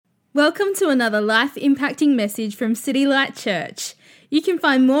Welcome to another life-impacting message from City Light Church. You can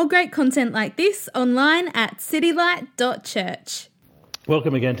find more great content like this online at citylight.church.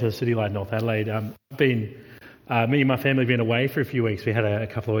 Welcome again to City Light North Adelaide. Me and my family have been away for a few weeks. We had a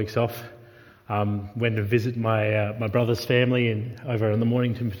couple of weeks off. Went to visit my brother's family over on the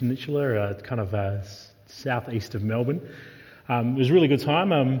Mornington Peninsula, southeast of Melbourne. It was a really good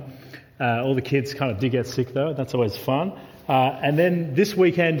time. All the kids kind of did get sick though. That's always fun. And then this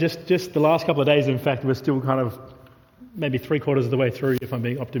weekend, just the last couple of days, in fact, we're still kind of maybe 3/4 of the way through, if I'm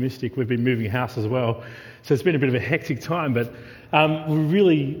being optimistic. We've been moving house as well. So it's been a bit of a hectic time, but we're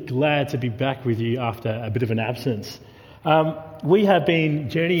really glad to be back with you after a bit of an absence. We have been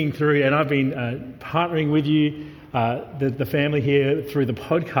journeying through, and I've been partnering with you, the family here, through the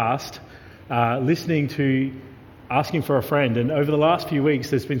podcast, listening to Asking for a Friend. And over the last few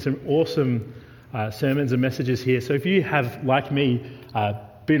weeks, there's been some awesome sermons and messages here. So if you have, like me,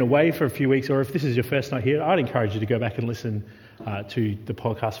 been away for a few weeks, or if this is your first night here, I'd encourage you to go back and listen to the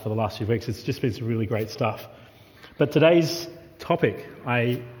podcast for the last few weeks. It's just been some really great stuff. But today's topic,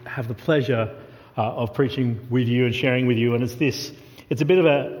 I have the pleasure of preaching with you and sharing with you, and it's this. It's a bit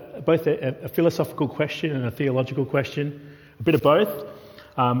of both a philosophical question and a theological question, a bit of both,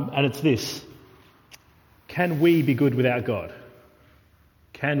 and it's this. Can we be good without God?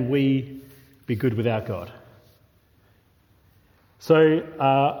 Can we be good without God? So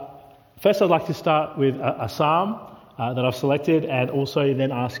first I'd like to start with a psalm that I've selected, and also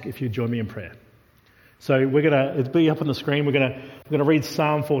then ask if you'd join me in prayer. So it'll be up on the screen. We're gonna read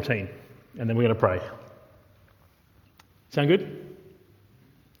Psalm 14, and then we're gonna pray. Sound good?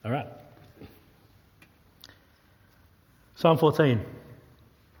 All right. Psalm 14.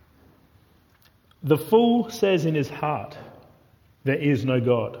 The fool says in his heart, there is no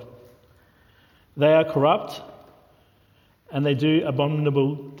God. They are corrupt, and they do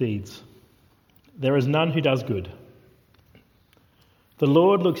abominable deeds. There is none who does good. The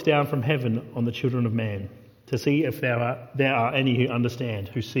Lord looks down from heaven on the children of man to see if there are any who understand,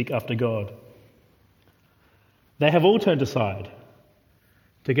 who seek after God. They have all turned aside.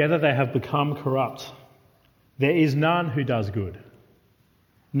 Together they have become corrupt. There is none who does good,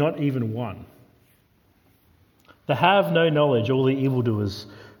 not even one. They have no knowledge, all the evildoers,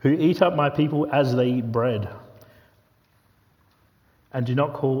 who eat up my people as they eat bread, and do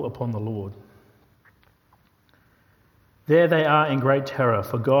not call upon the Lord. There they are in great terror,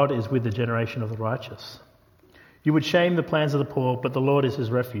 for God is with the generation of the righteous. You would shame the plans of the poor, but the Lord is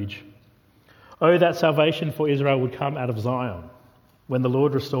his refuge. Oh, that salvation for Israel would come out of Zion, when the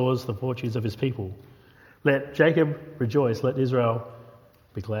Lord restores the fortunes of his people. Let Jacob rejoice, let Israel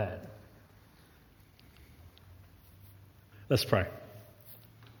be glad. Let's pray.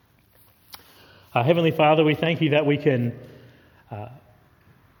 Heavenly Father, we thank you that we can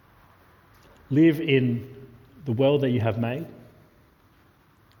live in the world that you have made,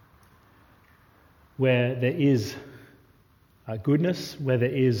 where there is goodness, where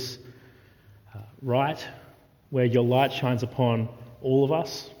there is right, where your light shines upon all of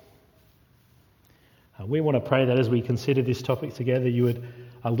us. We want to pray that as we consider this topic together, you would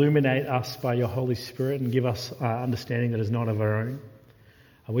illuminate us by your Holy Spirit and give us understanding that is not of our own.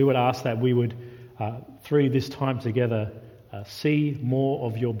 We would ask that we would, through this time together, see more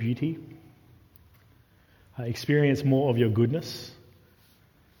of your beauty, experience more of your goodness,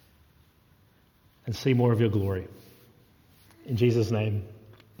 and see more of your glory. In Jesus' name,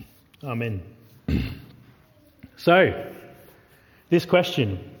 amen. So, this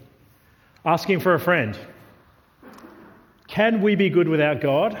question, asking for a friend. Can we be good without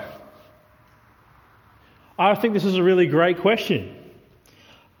God? I think this is a really great question.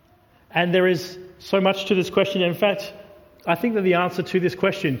 And there is so much to this question. In fact, I think that the answer to this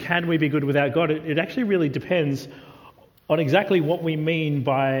question, can we be good without God, it actually really depends on exactly what we mean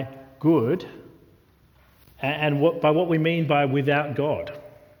by good and by what we mean by without God.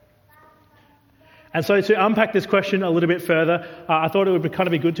 And so to unpack this question a little bit further, I thought it would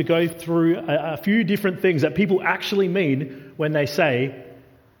be good to go through a few different things that people actually mean when they say,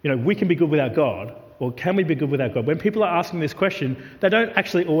 we can be good without God, or can we be good without God? When people are asking this question, they don't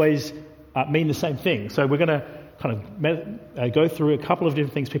actually always mean the same thing. So we're going to go through a couple of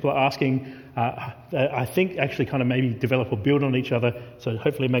different things people are asking. I think actually maybe develop or build on each other, so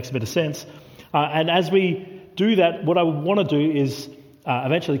hopefully it makes a bit of sense. And as we do that, what I want to do is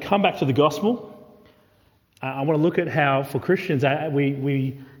eventually come back to the gospel. I want to look at how, for Christians,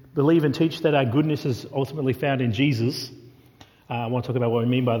 we believe and teach that our goodness is ultimately found in Jesus. I want to talk about what we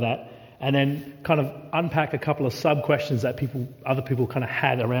mean by that, and then unpack a couple of sub-questions that other people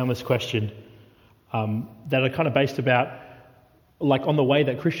had around this question, that are based about like on the way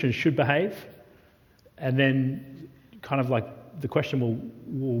that Christians should behave, and then kind of like the question, well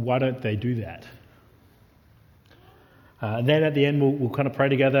why don't they do that? And then at the end we'll kind of pray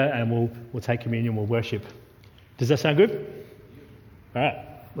together and we'll take communion, we'll worship. Does that sound good? All right,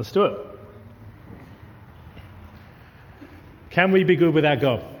 let's do it. Can we be good without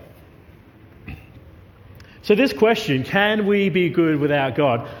God? So this question, can we be good without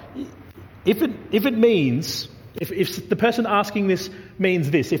God? If the person asking this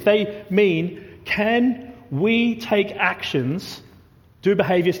means this, if they mean, can we take actions, do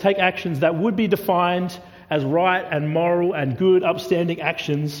behaviours, take actions that would be defined as right and moral and good, upstanding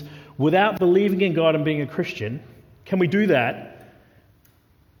actions without believing in God and being a Christian, can we do that?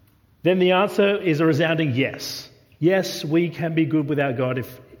 Then the answer is a resounding yes. Yes, we can be good without God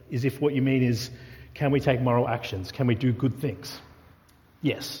if what you mean is, can we take moral actions? Can we do good things?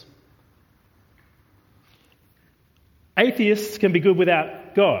 Yes. Atheists can be good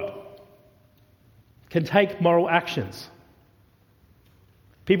without God, can take moral actions.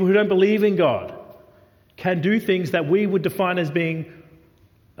 People who don't believe in God can do things that we would define as being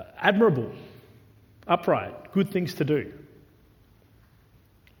admirable, upright, good things to do.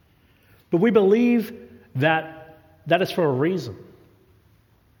 But we believe that is for a reason.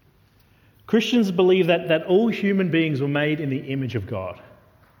 Christians believe that all human beings were made in the image of God.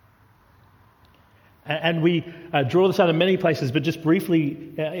 And we draw this out in many places, but just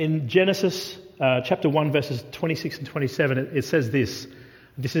briefly, in Genesis chapter 1, verses 26 and 27, it says this.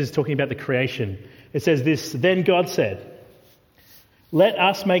 This is talking about the creation. It says this, "Then God said, 'Let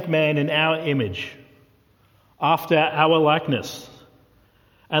us make man in our image, after our likeness,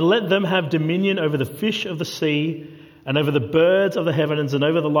 and let them have dominion over the fish of the sea, and over the birds of the heavens, and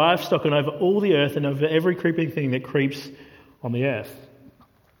over the livestock, and over all the earth, and over every creeping thing that creeps on the earth.'"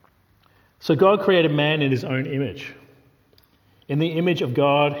 So God created man in his own image. In the image of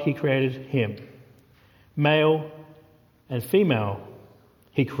God, he created him. Male and female,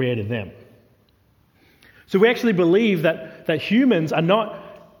 he created them. So we actually believe that humans are not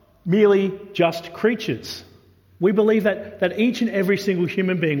merely just creatures. We believe that each and every single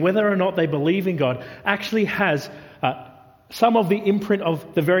human being, whether or not they believe in God, actually has some of the imprint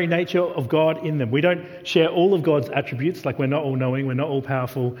of the very nature of God in them. We don't share all of God's attributes, like we're not all knowing, we're not all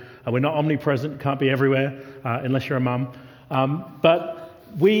powerful, we're not omnipresent, can't be everywhere unless you're a mum. But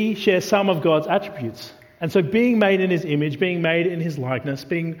we share some of God's attributes. And so being made in his image, being made in his likeness,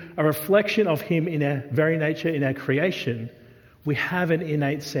 being a reflection of him in our very nature, in our creation, we have an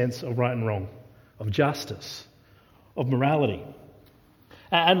innate sense of right and wrong, of justice, of morality.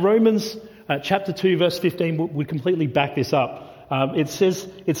 And Romans chapter 2 verse 15 would completely back this up. It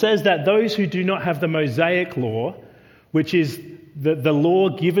says that those who do not have the Mosaic law, which is the law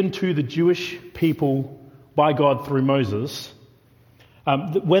given to the Jewish people by God through Moses,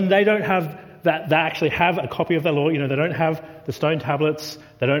 when they don't have that, they actually have a copy of the law. They don't have the stone tablets,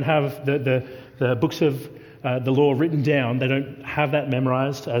 they don't have the books of the law written down, they don't have that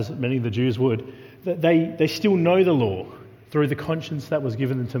memorized as many of the Jews would. They still know the law through the conscience that was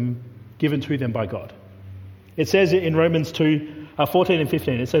given to them by God. It says in Romans 2, 14 and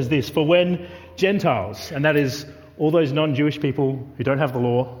 15, it says this, "For when Gentiles," and that is all those non-Jewish people who don't have the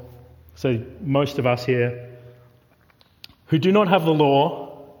law, so most of us here, who do not have the law,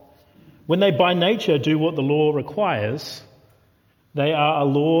 when they by nature do what the law requires, they are a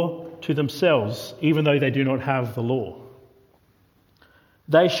law to themselves, even though they do not have the law.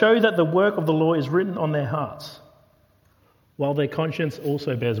 They show that the work of the law is written on their hearts, while their conscience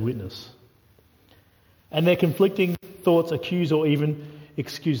also bears witness. And their conflicting thoughts accuse or even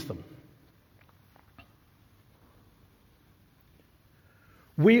excuse them.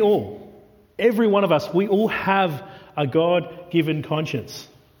 We all, every one of us, we all have a God-given conscience.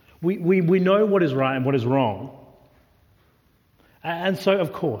 We know what is right and what is wrong. And so,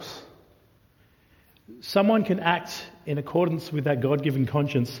 of course, someone can act in accordance with that God-given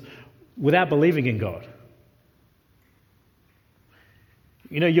conscience without believing in God.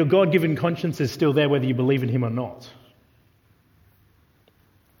 Your God-given conscience is still there whether you believe in him or not.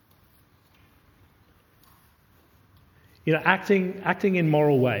 Acting in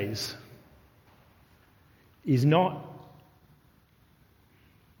moral ways is not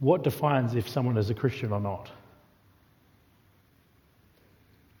what defines if someone is a Christian or not.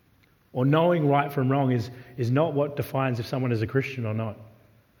 Or knowing right from wrong is not what defines if someone is a Christian or not.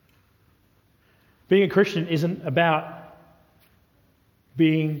 Being a Christian isn't about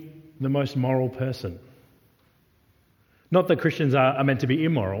being the most moral person. Not that Christians are meant to be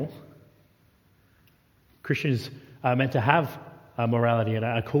immoral. Christians are meant to have morality and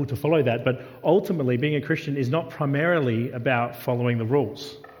are called to follow that. But ultimately, being a Christian is not primarily about following the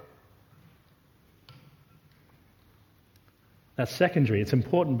rules. That's secondary. It's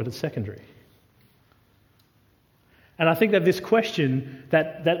important, but it's secondary. And I think that this question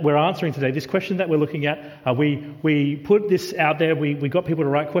that we're answering today, this question that we're looking at, we put this out there, we got people to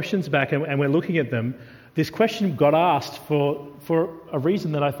write questions back, and we're looking at them. This question got asked for a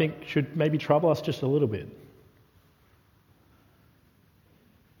reason that I think should maybe trouble us just a little bit.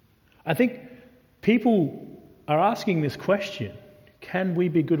 I think people are asking this question, can we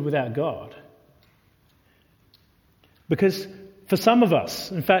be good without God? Because for some of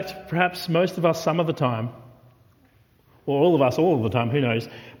us, in fact, perhaps most of us some of the time, or all of us all of the time, who knows,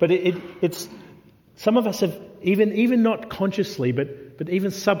 but it's some of us have even not consciously, but even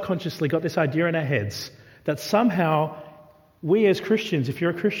subconsciously got this idea in our heads that somehow we as Christians, if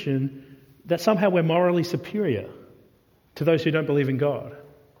you're a Christian, that somehow we're morally superior to those who don't believe in God.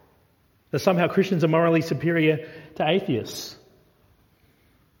 That somehow Christians are morally superior to atheists.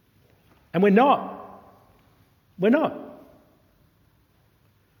 And we're not. We're not.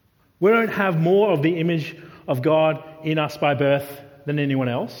 We don't have more of the image of God in us by birth than anyone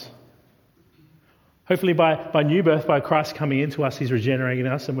else. Hopefully by new birth, by Christ coming into us, He's regenerating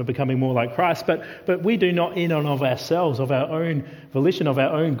us and we're becoming more like Christ. But we do not in and of ourselves, of our own volition, of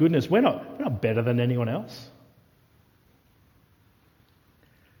our own goodness. We're not better than anyone else.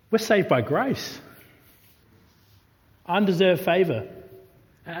 We're saved by grace. Undeserved favour.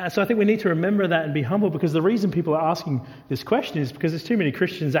 So I think we need to remember that and be humble, because the reason people are asking this question is because there's too many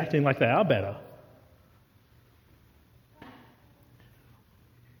Christians acting like they are better.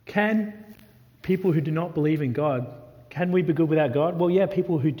 Can people who do not believe in God, can we be good without God? Well, yeah,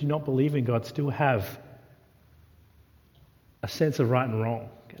 people who do not believe in God still have a sense of right and wrong.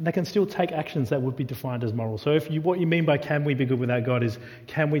 And they can still take actions that would be defined as moral. So what you mean by can we be good without God is,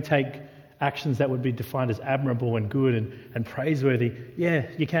 can we take actions that would be defined as admirable and good and praiseworthy? Yeah,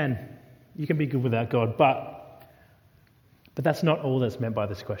 you can. You can be good without God. But that's not all that's meant by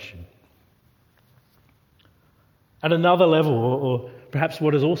this question. At another level, or perhaps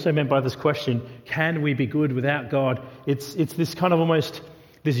what is also meant by this question, can we be good without God? It's this kind of almost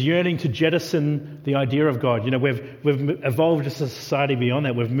this yearning to jettison the idea of God. You know, we've evolved as a society beyond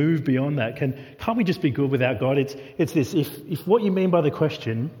that. We've moved beyond that. Can't we just be good without God? It's this. If what you mean by the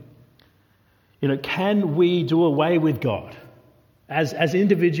question, you know, can we do away with God as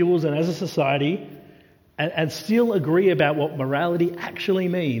individuals and as a society, and still agree about what morality actually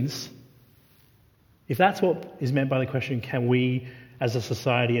means? If that's what is meant by the question, can we as a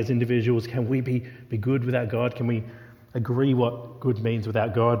society, as individuals, can we be good without God? Can we agree what good means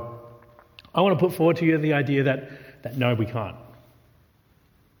without God? I want to put forward to you the idea that no, we can't.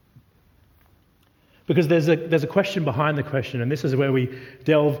 Because there's a question behind the question, and this is where we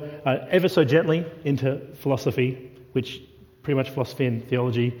delve ever so gently into philosophy, which pretty much philosophy and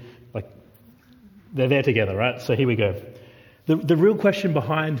theology, like, they're there together, right? So here we go. The real question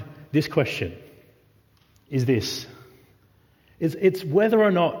behind this question is this. It's whether or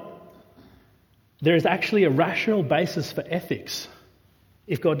not there is actually a rational basis for ethics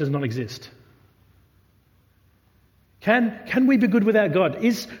if God does not exist. Can we be good without God?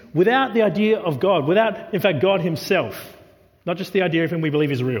 Without the idea of God, without, in fact, God Himself, not just the idea of Him we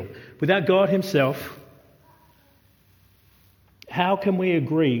believe is real, without God Himself, how can we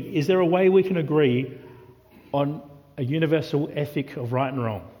agree? Is there a way we can agree on a universal ethic of right and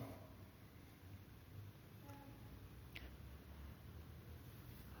wrong?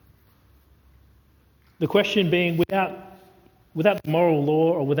 The question being, without the moral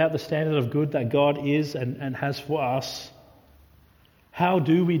law or without the standard of good that God is and has for us, how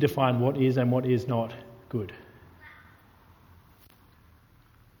do we define what is and what is not good?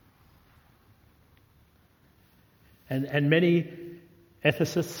 And many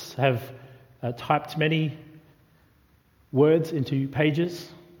ethicists have typed many words into pages,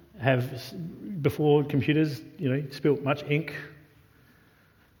 have, before computers, spilt much ink.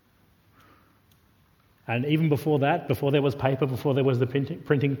 And even before that, before there was paper, before there was the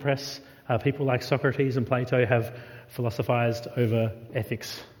printing press, people like Socrates and Plato have philosophized over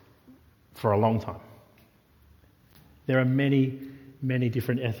ethics for a long time. There are many, many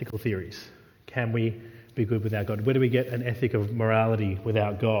different ethical theories. Can we be good without God? Where do we get an ethic of morality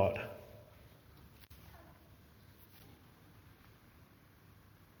without God?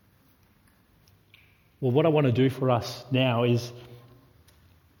 Well, what I want to do for us now is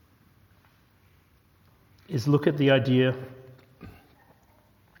look at the idea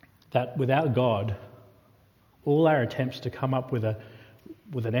that without God, all our attempts to come up with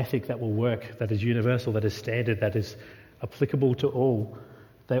an ethic that will work, that is universal, that is standard, that is applicable to all,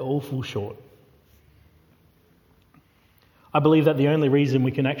 they all fall short. I believe that the only reason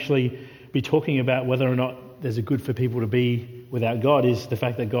we can actually be talking about whether or not there's a good for people to be without God is the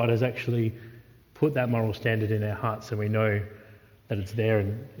fact that God has actually put that moral standard in our hearts and we know that it's there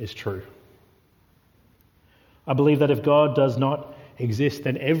and is true. I believe that if God does not exist,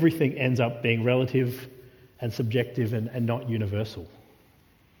 then everything ends up being relative and subjective and not universal.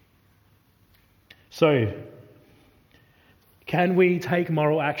 So, can we take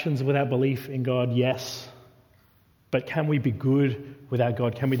moral actions without belief in God? Yes. But can we be good without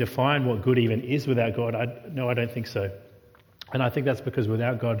God? Can we define what good even is without God? No, I don't think so. And I think that's because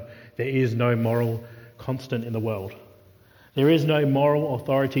without God, there is no moral constant in the world. There is no moral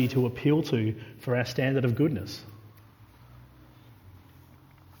authority to appeal to for our standard of goodness.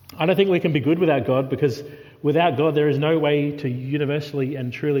 I don't think we can be good without God because without God, there is no way to universally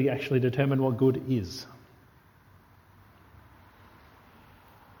and truly actually determine what good is.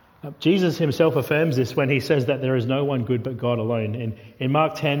 Jesus himself affirms this when he says that there is no one good but God alone. In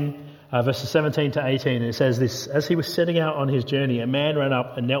Mark 10, verses 17 to 18, it says this: as he was setting out on his journey, a man ran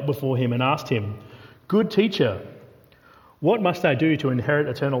up and knelt before him and asked him, "Good teacher, what must I do to inherit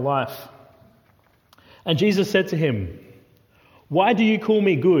eternal life?" And Jesus said to him, "Why do you call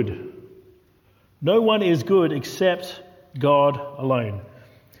me good? No one is good except God alone."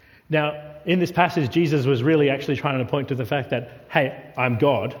 Now, in this passage, Jesus was really actually trying to point to the fact that, hey, I'm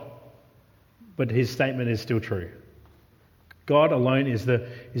God, but his statement is still true. God alone is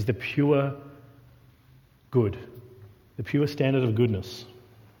the pure good, the pure standard of goodness.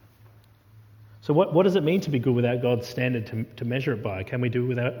 So what does it mean to be good without God's standard to measure it by? Can we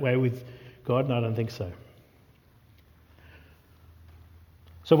do away with God? No, I don't think so.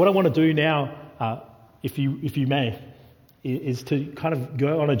 So what I want to do now, if you may, is to kind of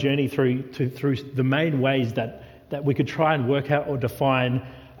go on a journey through the main ways that we could try and work out or define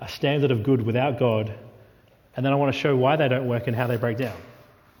a standard of good without God, and then I want to show why they don't work and how they break down.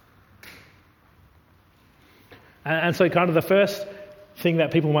 And so kind of the first thing that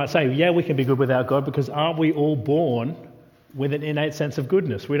people might say, yeah, we can be good without God because aren't we all born with an innate sense of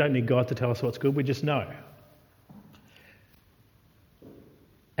goodness? We don't need God to tell us what's good, we just know.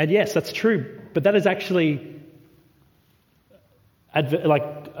 And yes, that's true, but that is actually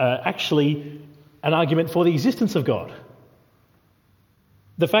actually an argument for the existence of God.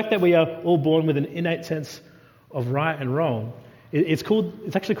 The fact that we are all born with an innate sense of right and wrong, it's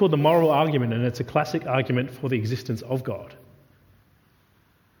actually called the moral argument, and it's a classic argument for the existence of God.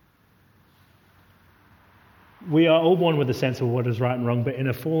 We are all born with a sense of what is right and wrong, but in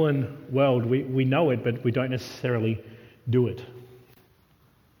a fallen world, we know it, but we don't necessarily do it.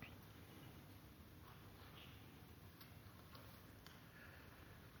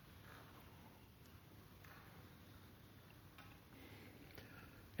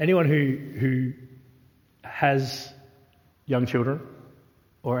 Anyone who has young children,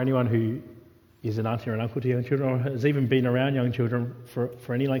 or anyone who is an auntie or an uncle to young children, or has even been around young children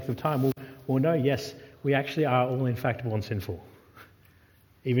for any length of time, will know, yes, we actually are all in fact born sinful.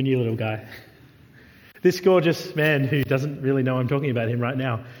 Even you, little guy. This gorgeous man who doesn't really know I'm talking about him right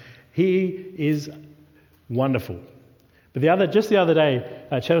now, he is wonderful. But just the other day,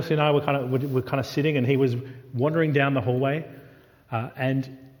 Chelsea and I were kind of sitting, and he was wandering down the hallway,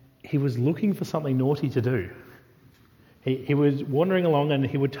 and he was looking for something naughty to do. He was wandering along, and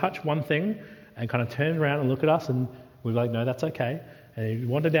he would touch one thing and kind of turn around and look at us, and we were like, no, that's okay. And he'd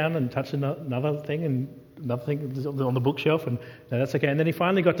wander down and touch another thing and another thing on the bookshelf, and no, that's okay. And then he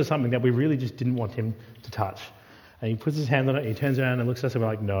finally got to something that we really just didn't want him to touch. And he puts his hand on it, he turns around and looks at us, and we're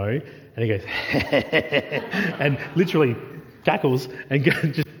like, no. And he goes, and literally cackles and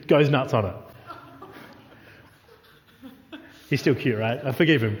just goes nuts on it. He's still cute, right? I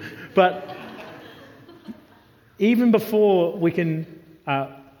forgive him. But even before we can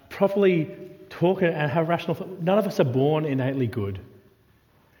properly talk and have rational thought, none of us are born innately good.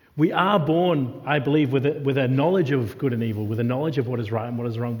 We are born, I believe, with a knowledge of good and evil, with a knowledge of what is right and what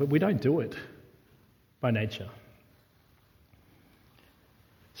is wrong, but we don't do it by nature.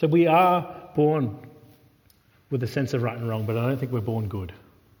 So we are born with a sense of right and wrong, but I don't think we're born good.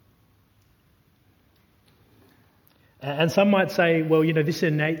 And some might say, well, this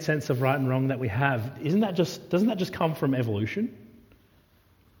innate sense of right and wrong that we have, doesn't that just come from evolution?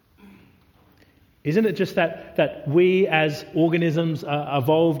 Isn't it just that we as organisms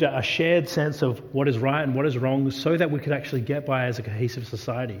evolved a shared sense of what is right and what is wrong so that we could actually get by as a cohesive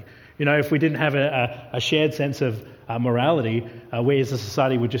society? If we didn't have a shared sense of morality, we as a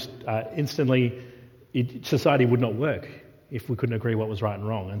society would just society would not work if we couldn't agree what was right and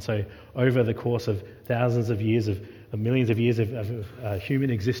wrong. And so over the course of thousands of years of millions of years of human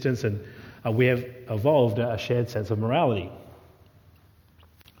existence, and we have evolved a shared sense of morality.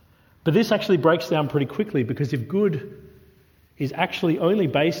 But this actually breaks down pretty quickly, because if good is actually only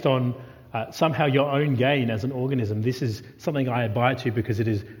based on somehow your own gain as an organism, this is something I abide to because it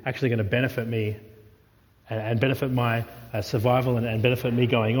is actually going to benefit me and benefit my survival and benefit me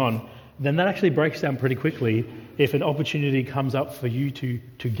going on, then that actually breaks down pretty quickly if an opportunity comes up for you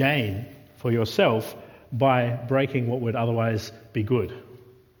to gain for yourself by breaking what would otherwise be good.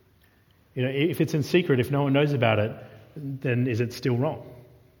 You know, if it's in secret, if no one knows about it, then is it still wrong?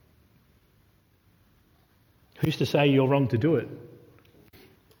 Who's to say you're wrong to do it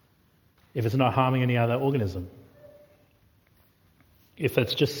if it's not harming any other organism? If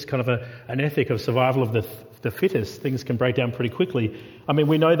it's just kind of an ethic of survival of the fittest, things can break down pretty quickly. I mean,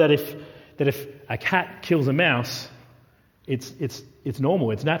 we know that if a cat kills a mouse, it's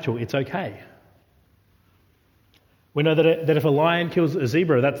normal, it's natural, it's okay. We know that if a lion kills a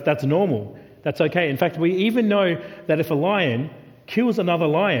zebra, that's normal, that's okay. In fact, we even know that if a lion kills another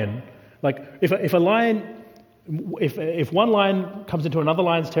lion, like if one lion comes into another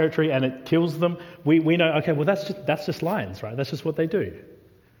lion's territory and it kills them, we know, okay, well that's just lions, right? That's just what they do.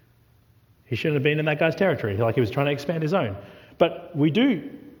 He shouldn't have been in that guy's territory, like he was trying to expand his own. But we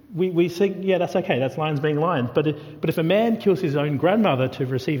think, yeah, that's okay, that's lions being lions. But if a man kills his own grandmother to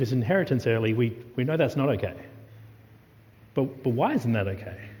receive his inheritance early, we know that's not okay. But why isn't that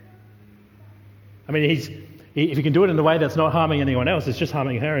okay? I mean, if he can do it in a way that's not harming anyone else, it's just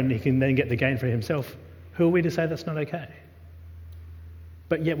harming her, and he can then get the gain for himself. Who are we to say that's not okay?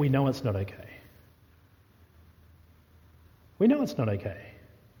 But yet we know it's not okay. We know it's not okay.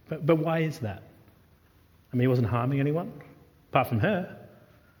 But why is that? I mean, he wasn't harming anyone, apart from her.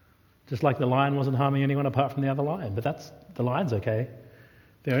 Just like the lion wasn't harming anyone apart from the other lion. But the lion's okay.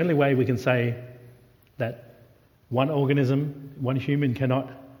 The only way we can say that one organism, one human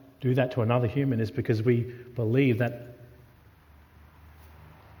cannot do that to another human is because we believe that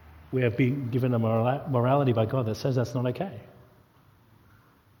we have been given a morality by God that says that's not okay.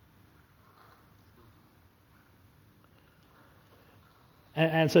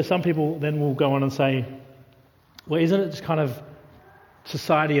 And so some people then will go on and say, well, isn't it just kind of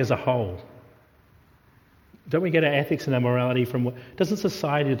society as a whole? Don't we get our ethics and our morality from doesn't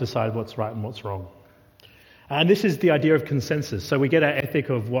society decide what's right and what's wrong? And this is the idea of consensus. So we get our ethic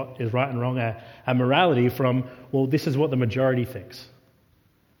of what is right and wrong, our morality from, well, this is what the majority thinks.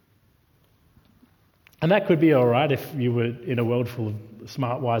 And that could be all right if you were in a world full of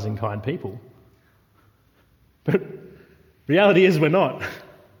smart, wise and kind people. But reality is we're not.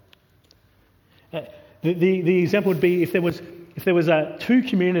 The example would be if there was two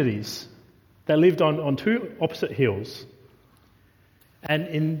communities that lived on two opposite hills, and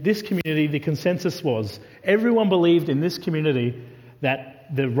in this community the consensus was everyone believed in this community that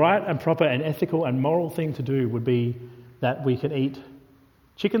the right and proper and ethical and moral thing to do would be that we can eat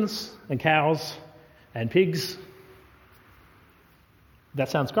chickens and cows and pigs. That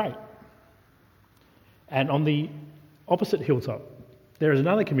sounds great. And on the opposite hilltop, there is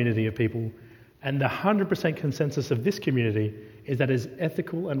another community of people, and the 100% consensus of this community is that it is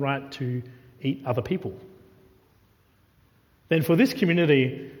ethical and right to eat other people. Then for this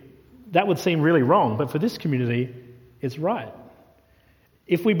community, that would seem really wrong, but for this community, it's right.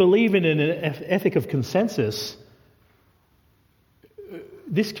 If we believe in an ethic of consensus,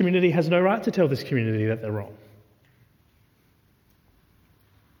 this community has no right to tell this community that they're wrong.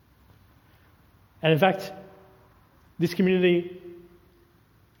 And in fact, this community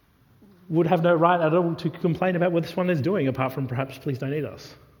would have no right at all to complain about what this one is doing, apart from perhaps, please don't eat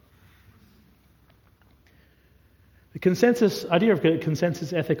us. The idea of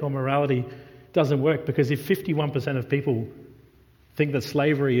consensus ethic or morality doesn't work, because if 51% of people think that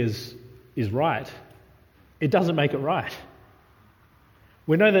slavery is right, it doesn't make it right.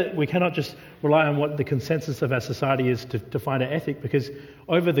 We know that we cannot just rely on what the consensus of our society is to find our ethic, because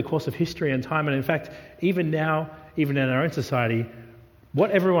over the course of history and time, and in fact, even now, even in our own society,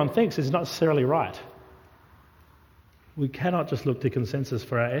 what everyone thinks is not necessarily right. We cannot just look to consensus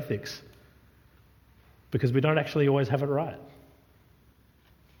for our ethics, because we don't actually always have it right.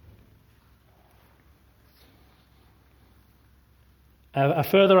 A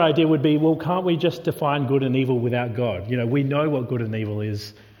further idea would be, well, can't we just define good and evil without God? You know, we know what good and evil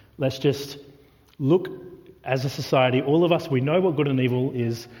is. Let's just look as a society, all of us, we know what good and evil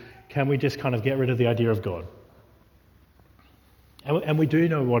is. Can we just kind of get rid of the idea of God? And we do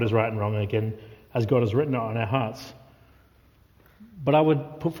know what is right and wrong, again, as God has written it on our hearts. But I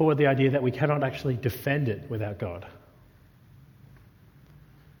would put forward the idea that we cannot actually defend it without God.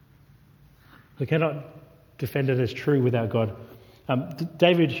 We cannot defend it as true without God.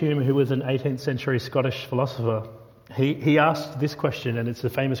 David Hume, who was an 18th century Scottish philosopher, he asked this question, and it's a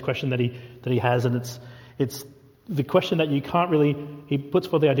famous question that he has, and it's the question that you can't really, he puts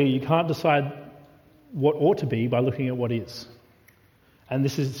forward the idea, you can't decide what ought to be by looking at what is. And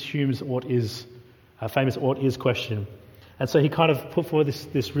this is Hume's famous ought is question. And so he kind of put forward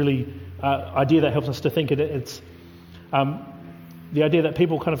this really idea that helps us to think. It's the idea that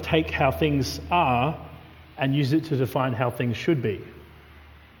people kind of take how things are and use it to define how things should be.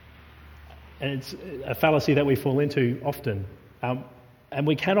 And it's a fallacy that we fall into often. And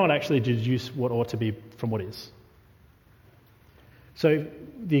we cannot actually deduce what ought to be from what is. So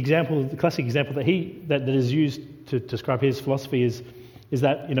the classic example that is used to describe his philosophy is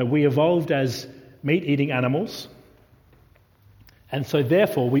that, we evolved as meat-eating animals, and so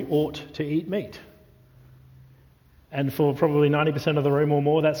therefore we ought to eat meat. And for probably 90% of the room or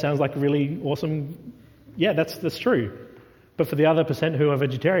more, that sounds like really awesome. Yeah, that's true. But for the other percent who are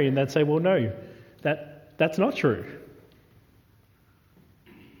vegetarian, they'd say, well, no, that's not true.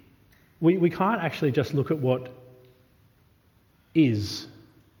 We can't actually just look at what is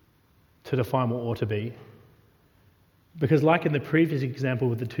to define what ought to be. Because like in the previous example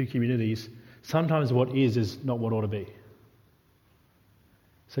with the two communities, sometimes what is not what ought to be.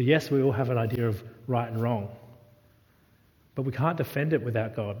 So yes, we all have an idea of right and wrong, but we can't defend it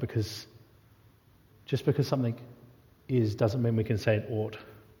without God, because just because something is doesn't mean we can say it ought.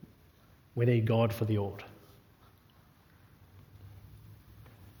 We need God for the ought.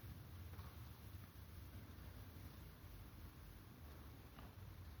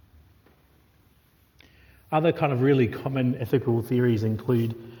 Other kind of really common ethical theories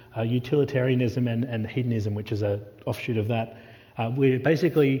include utilitarianism and hedonism, which is an offshoot of that. Where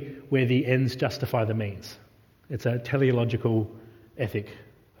the ends justify the means. It's a teleological ethic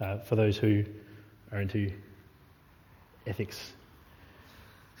for those who are into ethics.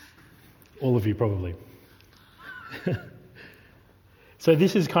 All of you probably. So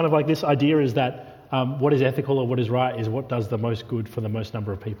this is kind of like this idea is that what is ethical or what is right is what does the most good for the most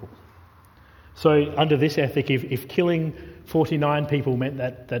number of people. So under this ethic, if killing 49 people meant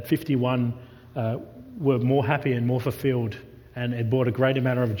that 51 were more happy and more fulfilled and it brought a great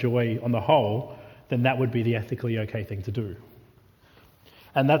amount of joy on the whole, then that would be the ethically okay thing to do.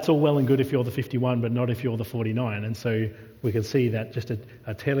 And that's all well and good if you're the 51, but not if you're the 49. And so we can see that just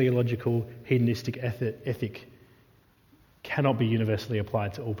a teleological, hedonistic ethic cannot be universally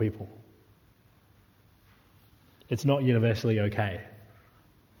applied to all people. It's not universally okay.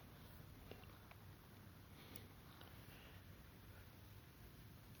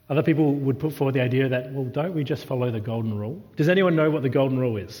 Other people would put forward the idea that, well, don't we just follow the golden rule? Does anyone know what the golden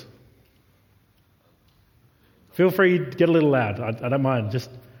rule is? Feel free to get a little loud. I don't mind. Just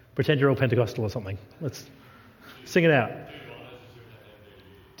pretend you're all Pentecostal or something. Let's sing it out.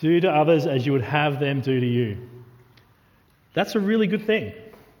 Do to others as you would have them do to you. That's a really good thing.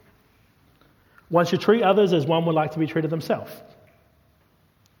 One should treat others as one would like to be treated themselves.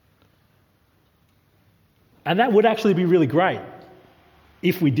 And that would actually be really great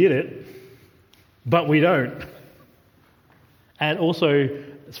if we did it, but we don't. And also,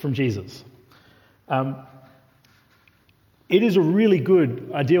 it's from Jesus. It is a really good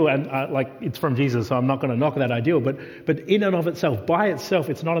ideal, and it's from Jesus, so I'm not going to knock that ideal, but in and of itself, by itself,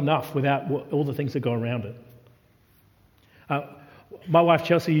 it's not enough without all the things that go around it. My wife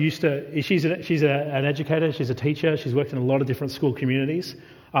Chelsea she's an educator, she's a teacher, she's worked in a lot of different school communities,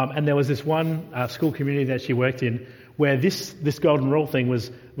 and there was this one school community that she worked in where this golden rule thing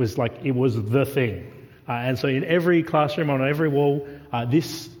was like, it was the thing. And so in every classroom, on every wall,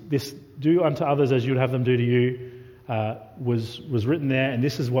 this do unto others as you'd have them do to you was written there, and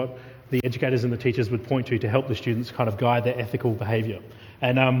this is what the educators and the teachers would point to help the students kind of guide their ethical behaviour.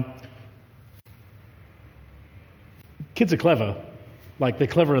 And kids are clever. Like, they're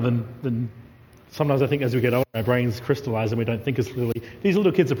cleverer than sometimes I think as we get older, our brains crystallise and we don't think as clearly. These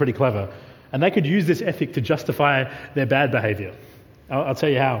little kids are pretty clever. And they could use this ethic to justify their bad behaviour. I'll tell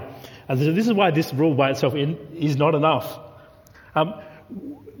you how. And so this is why this rule by itself is not enough.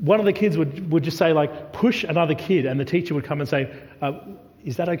 One of the kids would just say, like, push another kid, and the teacher would come and say,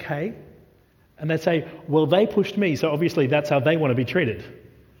 is that okay? And they'd say, well, they pushed me, so obviously that's how they want to be treated.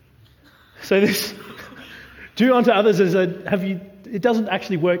 So this do unto others it doesn't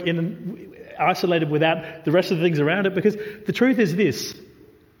actually work isolated without the rest of the things around it, because the truth is this,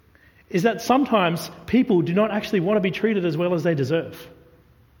 is that sometimes people do not actually want to be treated as well as they deserve.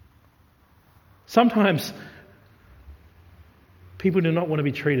 Sometimes people do not want to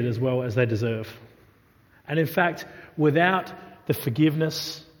be treated as well as they deserve. And in fact, without the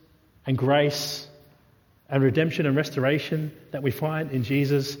forgiveness and grace and redemption and restoration that we find in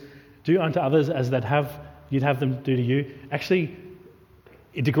Jesus, do unto others as you'd have them do to you, actually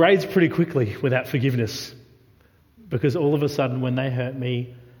it degrades pretty quickly without forgiveness, because all of a sudden when they hurt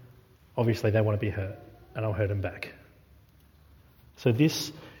me, obviously they want to be hurt, and I'll hurt them back. So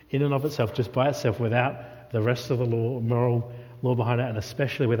this, in and of itself, just by itself, without the rest of the law, moral law behind it, and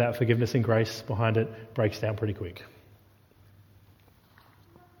especially without forgiveness and grace behind it, breaks down pretty quick.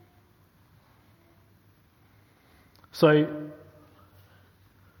 So,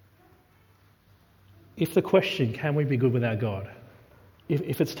 if the question, can we be good without God?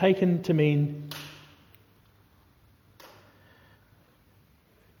 If it's taken to mean,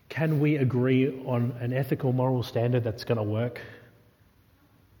 can we agree on an ethical, moral standard that's going to work?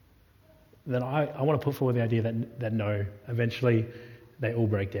 Then I want to put forward the idea that no, eventually they all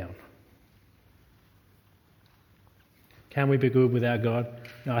break down. Can we be good without God?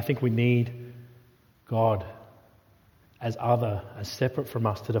 No, I think we need God as other, as separate from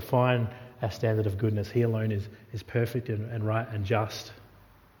us, to define our standard of goodness. He alone is perfect and right and just.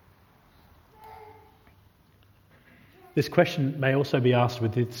 This question may also be asked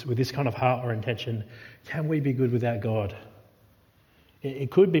with this kind of heart or intention: can we be good without God? It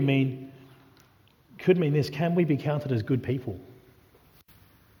could mean this: can we be counted as good people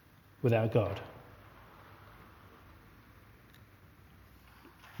without God?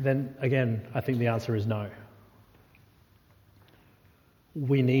 Then again, I think the answer is no.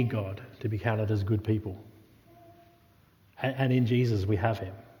 We need God to be counted as good people. And in Jesus we have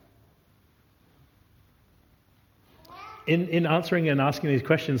him. In answering and asking these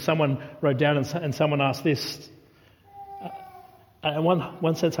questions, someone wrote down and someone asked this. In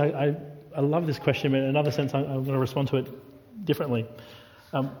one sense, I love this question, but in another sense, I'm going to respond to it differently.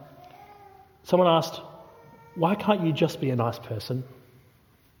 Someone asked, why can't you just be a nice person?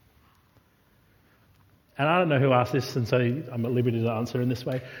 And I don't know who asked this, and so I'm at liberty to answer in this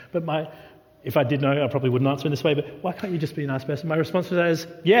way. But if I did know, I probably wouldn't answer in this way. But why can't you just be a nice person? My response to that is,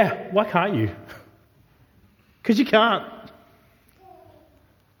 yeah, why can't you? Because you can't.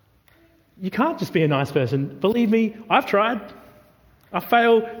 You can't just be a nice person. Believe me, I've tried. I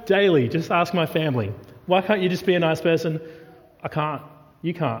fail daily. Just ask my family. Why can't you just be a nice person? I can't.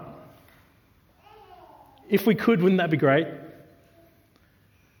 You can't. If we could, wouldn't that be great?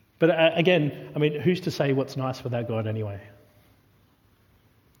 But again, I mean, who's to say what's nice without God anyway?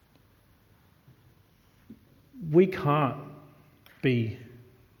 We can't be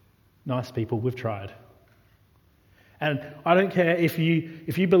nice people. We've tried. And I don't care if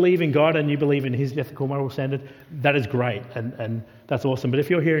you believe in God and you believe in his ethical moral standard, that is great and that's awesome. But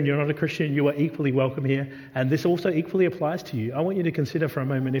if you're here and you're not a Christian, you are equally welcome here. And this also equally applies to you. I want you to consider for a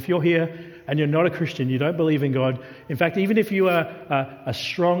moment, if you're here and you're not a Christian, you don't believe in God. In fact, even if you are a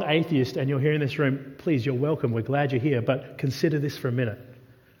strong atheist and you're here in this room, please, you're welcome. We're glad you're here. But consider this for a minute.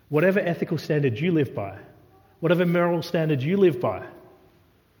 Whatever ethical standard you live by, whatever moral standard you live by,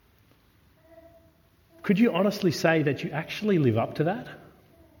 could you honestly say that you actually live up to that?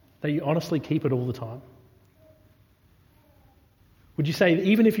 That you honestly keep it all the time? Would you say that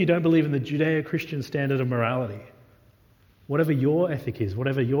even if you don't believe in the Judeo-Christian standard of morality, whatever your ethic is,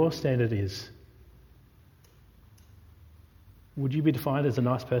 whatever your standard is, would you be defined as a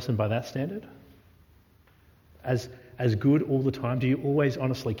nice person by that standard? As good all the time? Do you always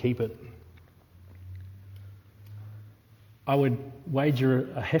honestly keep it? I would wager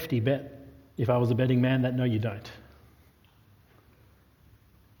a hefty bet, if I was a betting man, that no, you don't.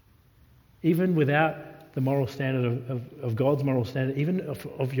 Even without the moral standard of God's moral standard, even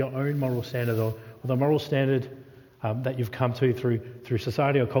of your own moral standard or the moral standard that you've come to through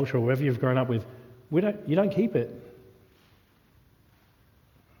society or culture or wherever you've grown up with, you don't keep it.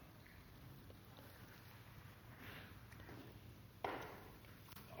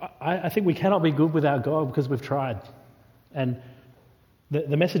 I think we cannot be good without God because we've tried. And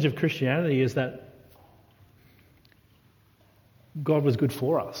the message of Christianity is that God was good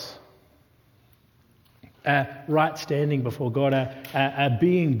for us. Our right standing before God, our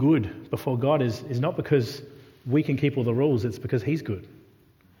being good before God is not because we can keep all the rules, it's because he's good.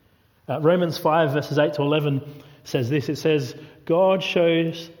 Romans 5 verses 8 to 11 says this. It says, God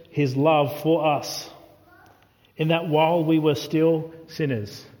shows his love for us in that while we were still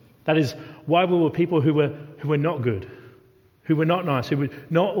sinners, that is, while we were people who were not good, who were not nice, who were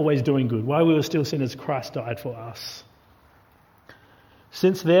not always doing good, while we were still sinners, Christ died for us.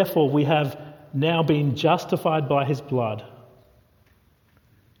 Since therefore we have now been justified by his blood,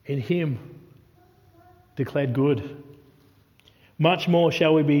 in him declared good, much more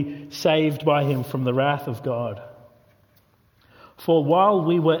shall we be saved by him from the wrath of God. For while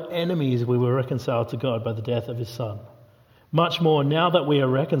we were enemies, we were reconciled to God by the death of his Son. Much more, now that we are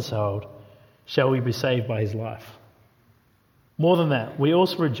reconciled, shall we be saved by his life. More than that, we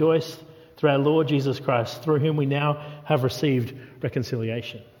also rejoice through our Lord Jesus Christ, through whom we now have received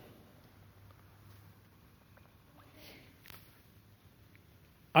reconciliation.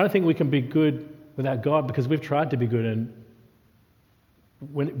 I don't think we can be good without God, because we've tried to be good and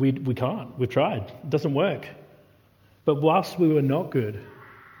we can't. We've tried. It doesn't work. But whilst we were not good,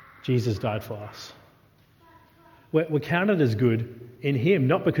 Jesus died for us. We're counted as good in him,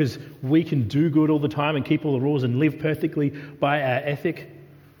 not because we can do good all the time and keep all the rules and live perfectly by our ethic,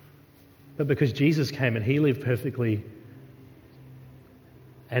 but because Jesus came and he lived perfectly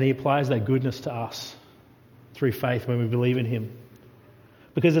and he applies that goodness to us through faith when we believe in him.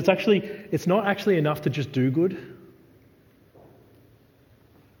 Because it's not actually enough to just do good.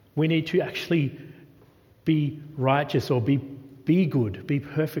 We need to actually be righteous or be good, be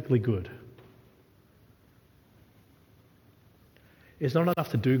perfectly good. It's not enough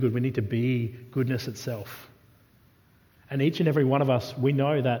to do good, we need to be goodness itself. And each and every one of us, we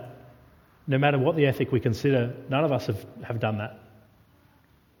know that no matter what the ethic we consider, none of us have done that.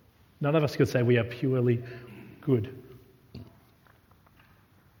 None of us could say we are purely good.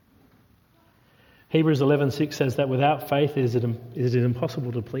 Hebrews 11:6 says that without faith it is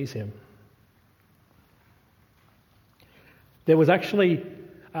impossible to please him. There was actually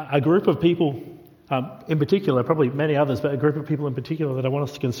a group of people in particular, probably many others, but a group of people in particular that I want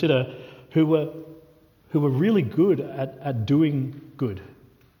us to consider who were really good at doing good.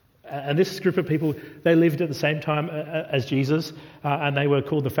 And this group of people, they lived at the same time as Jesus, and they were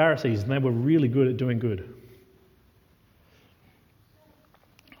called the Pharisees, and they were really good at doing good.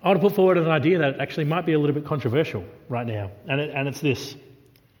 I want to put forward an idea that actually might be a little bit controversial right now, and it's this.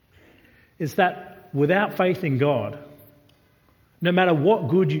 It's that without faith in God, no matter what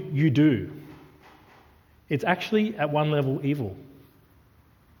good you do, it's actually at one level evil.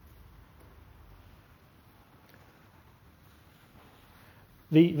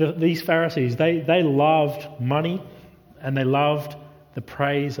 These Pharisees, they loved money and they loved the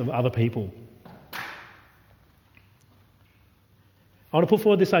praise of other people. I want to put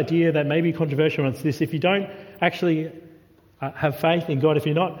forward this idea that may be controversial, and it's this: if you don't actually have faith in God, if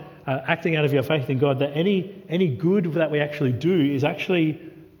you're not acting out of your faith in God, that any good that we actually do is actually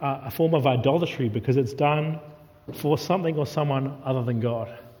a form of idolatry, because it's done for something or someone other than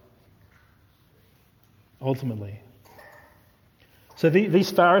God, ultimately. So these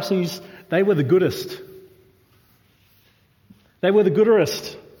Pharisees, they were the goodest. They were the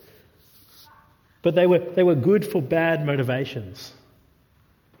gooderest. But they were good for bad motivations.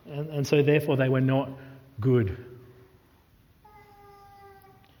 And so therefore they were not good.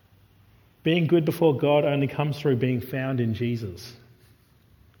 Being good before God only comes through being found in Jesus.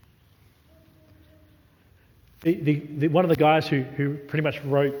 One of the guys who pretty much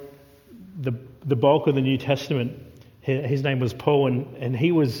wrote the bulk of the New Testament, his name was Paul, and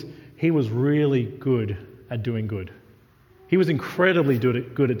he was really good at doing good. He was incredibly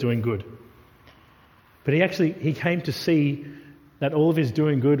good at doing good. But he came to see that all of his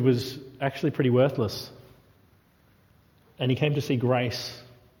doing good was actually pretty worthless. And he came to see grace.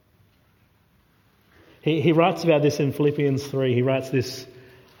 He writes about this in Philippians 3. He writes this: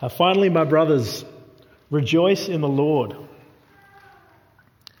 "Finally, my brothers, rejoice in the Lord.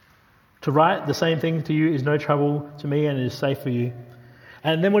 To write the same thing to you is no trouble to me and it is safe for you."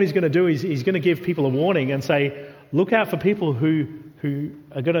 And then what he's going to do is he's going to give people a warning and say, look out for people who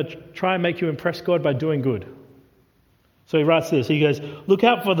are going to try and make you impress God by doing good. So he writes this. He goes, "Look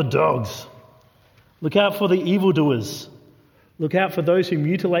out for the dogs. Look out for the evildoers. Look out for those who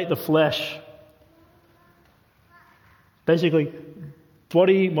mutilate the flesh." Basically,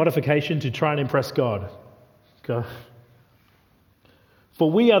 body modification to try and impress God. Go.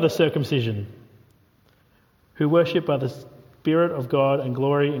 "For we are the circumcision, who worship by the Spirit of God and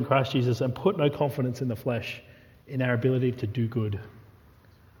glory in Christ Jesus, and put no confidence in the flesh, in our ability to do good.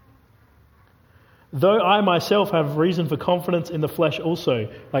 Though I myself have reason for confidence in the flesh also,"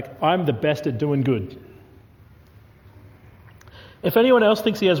 like I'm the best at doing good. "If anyone else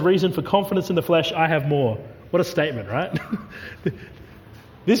thinks he has reason for confidence in the flesh, I have more." What a statement, right?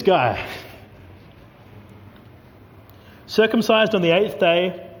 This guy. "Circumcised on the 8th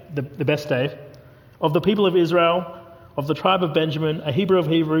day, the best day, of the people of Israel, of the tribe of Benjamin, a Hebrew of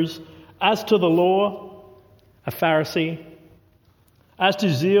Hebrews, as to the law, a Pharisee, as to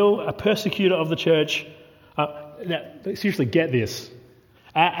zeal, a persecutor of the church." Now, seriously, get this.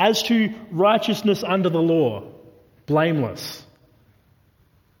 "As to righteousness under the law, blameless."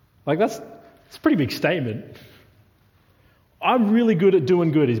 Like it's a pretty big statement. I'm really good at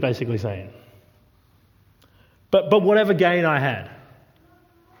doing good, he's basically saying. But whatever gain I had,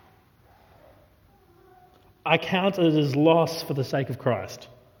 I count it as loss for the sake of Christ.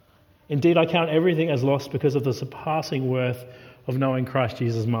 Indeed, I count everything as loss because of the surpassing worth of knowing Christ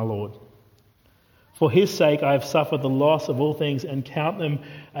Jesus my Lord. For his sake I have suffered the loss of all things and count them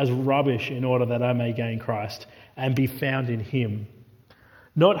as rubbish in order that I may gain Christ and be found in him,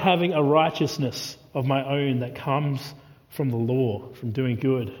 not having a righteousness of my own that comes from the law, from doing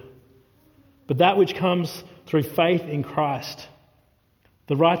good, but that which comes through faith in Christ,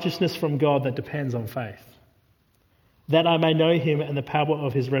 the righteousness from God that depends on faith, that I may know him and the power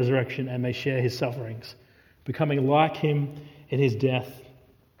of his resurrection and may share his sufferings, becoming like him in his death,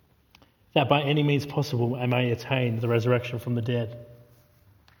 that by any means possible I may attain the resurrection from the dead.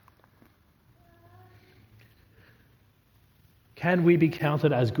 Can we be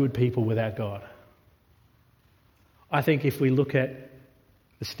counted as good people without God? I think if we look at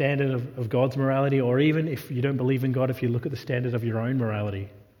the standard of God's morality, or even if you don't believe in God, if you look at the standard of your own morality,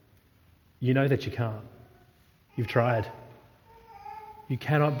 you know that you can't. You've tried. You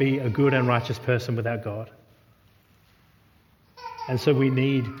cannot be a good and righteous person without God. And so we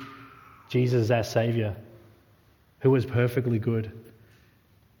need Jesus, our Saviour, who was perfectly good.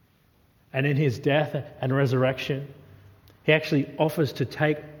 And in his death and resurrection, he actually offers to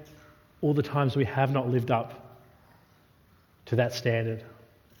take all the times we have not lived up to that standard.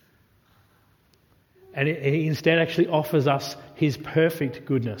 And he instead actually offers us his perfect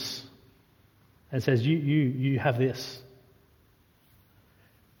goodness and says, you have this.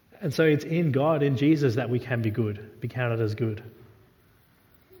 And so it's in God, in Jesus, that we can be good, be counted as good.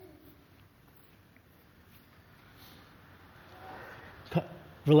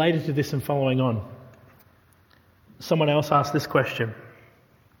 Related to this and following on, someone else asked this question.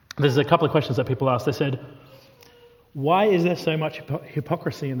 There's a couple of questions that people asked. They said, why is there so much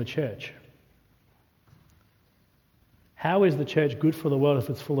hypocrisy in the church? How is the church good for the world if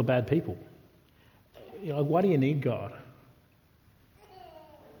it's full of bad people? Why do you need God?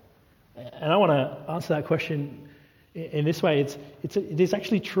 And I want to answer that question in this way. It is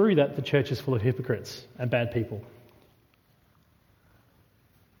actually true that the church is full of hypocrites and bad people.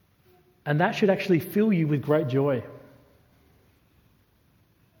 And that should actually fill you with great joy.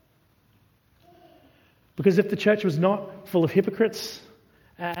 Because if the church was not full of hypocrites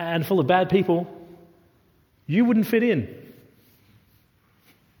and full of bad people, you wouldn't fit in.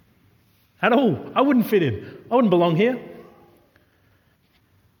 At all. I wouldn't fit in. I wouldn't belong here.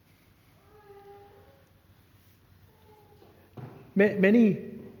 Many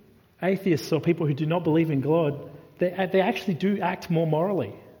atheists or people who do not believe in God, they actually do act more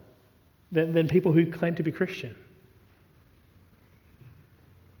morally than people who claim to be Christian.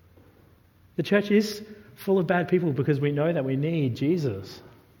 The church is full of bad people because we know that we need Jesus.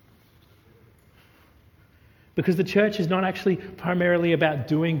 Because the church is not actually primarily about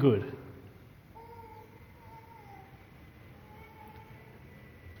doing good.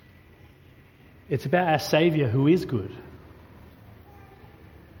 It's about our Saviour who is good.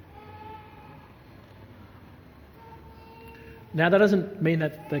 Now, that doesn't mean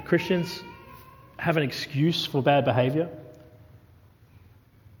that Christians have an excuse for bad behaviour.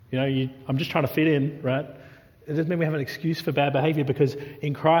 I'm just trying to fit in, right? It doesn't mean we have an excuse for bad behaviour, because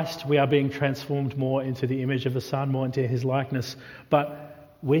in Christ we are being transformed more into the image of the Son, more into his likeness.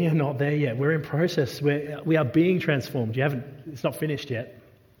 But we are not there yet. We're in process. We are being transformed. It's not finished yet.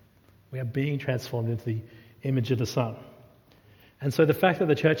 We are being transformed into the image of the Son. And so the fact that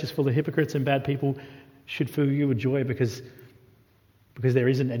the church is full of hypocrites and bad people should fill you with joy, because there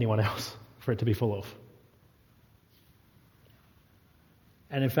isn't anyone else for it to be full of.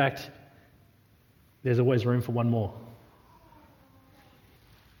 And in fact, there's always room for one more.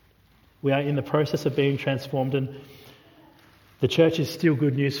 We are in the process of being transformed, and the church is still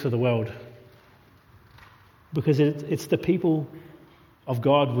good news for the world, because it's the people of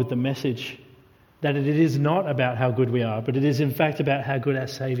God with the message that it is not about how good we are, but it is in fact about how good our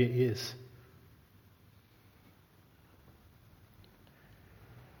Saviour is.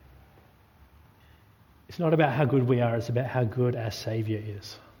 It's not about how good we are, it's about how good our Saviour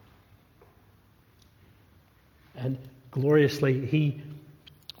is. And gloriously,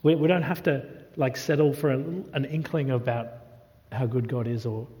 we don't have to settle for an inkling about how good God is,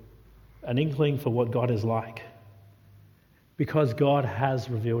 or an inkling for what God is like, because God has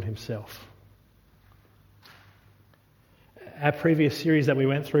revealed himself. Our previous series that we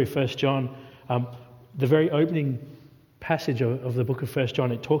went through, 1 John, the very opening passage of the book of 1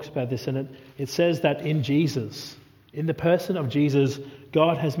 John, it talks about this, and it says that in Jesus, in the person of Jesus,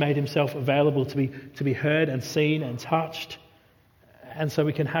 God has made himself available to be heard and seen and touched and so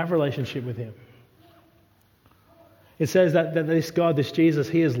we can have a relationship with him. It says that this God, this Jesus,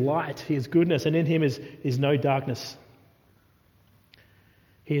 he is light, he is goodness, and in him is no darkness.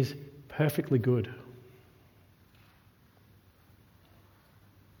 He is perfectly good.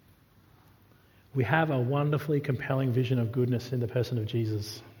 We have a wonderfully compelling vision of goodness in the person of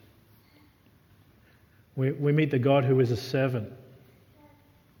Jesus. We meet the God who is a servant,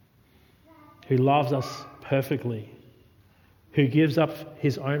 who loves us perfectly, who gives up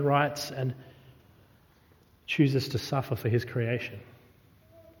his own rights and chooses to suffer for his creation,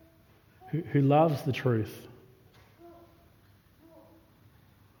 who loves the truth,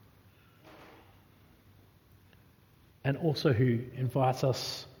 and also who invites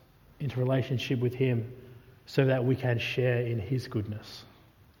us into relationship with him so that we can share in his goodness.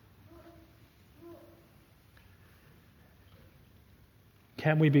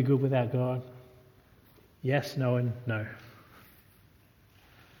 Can we be good without God? Yes, no, and no.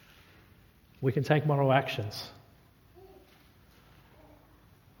 We can take moral actions,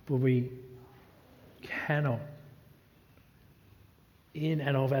 but we cannot, in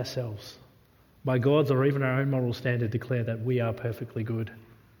and of ourselves, by God's or even our own moral standard, declare that we are perfectly good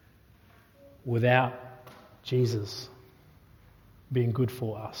without Jesus being good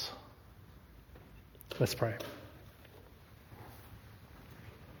for us. Let's pray.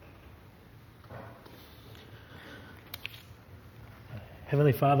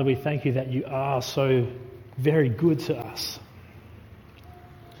 Heavenly Father, we thank you that you are so very good to us.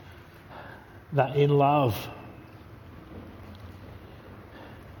 That in love,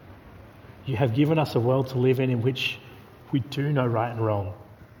 you have given us a world to live in which we do know right and wrong.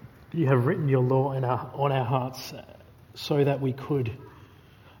 You have written your law on our hearts so that we could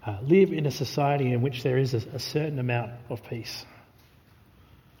live in a society in which there is a certain amount of peace.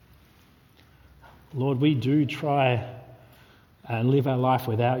 Lord, we do try and live our life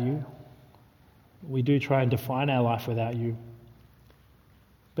without you. We do try and define our life without you.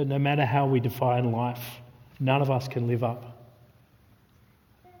 But no matter how we define life, none of us can live up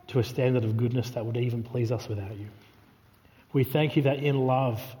to a standard of goodness that would even please us without you. We thank you that in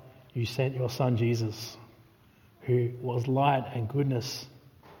love you sent your Son Jesus, who was light and goodness,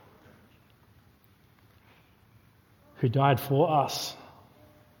 who died for us,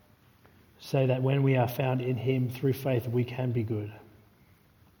 so that when we are found in him through faith, we can be good.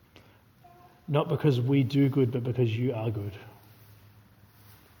 Not because we do good, but because you are good.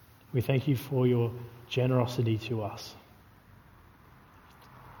 We thank you for your generosity to us.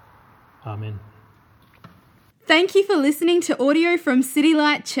 Amen. Thank you for listening to audio from City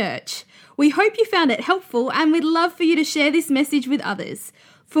Light Church. We hope you found it helpful and we'd love for you to share this message with others.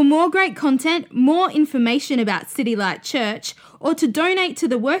 For more great content, more information about City Light Church, or to donate to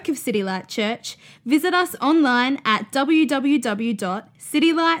the work of City Light Church, visit us online at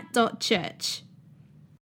www.citylight.church.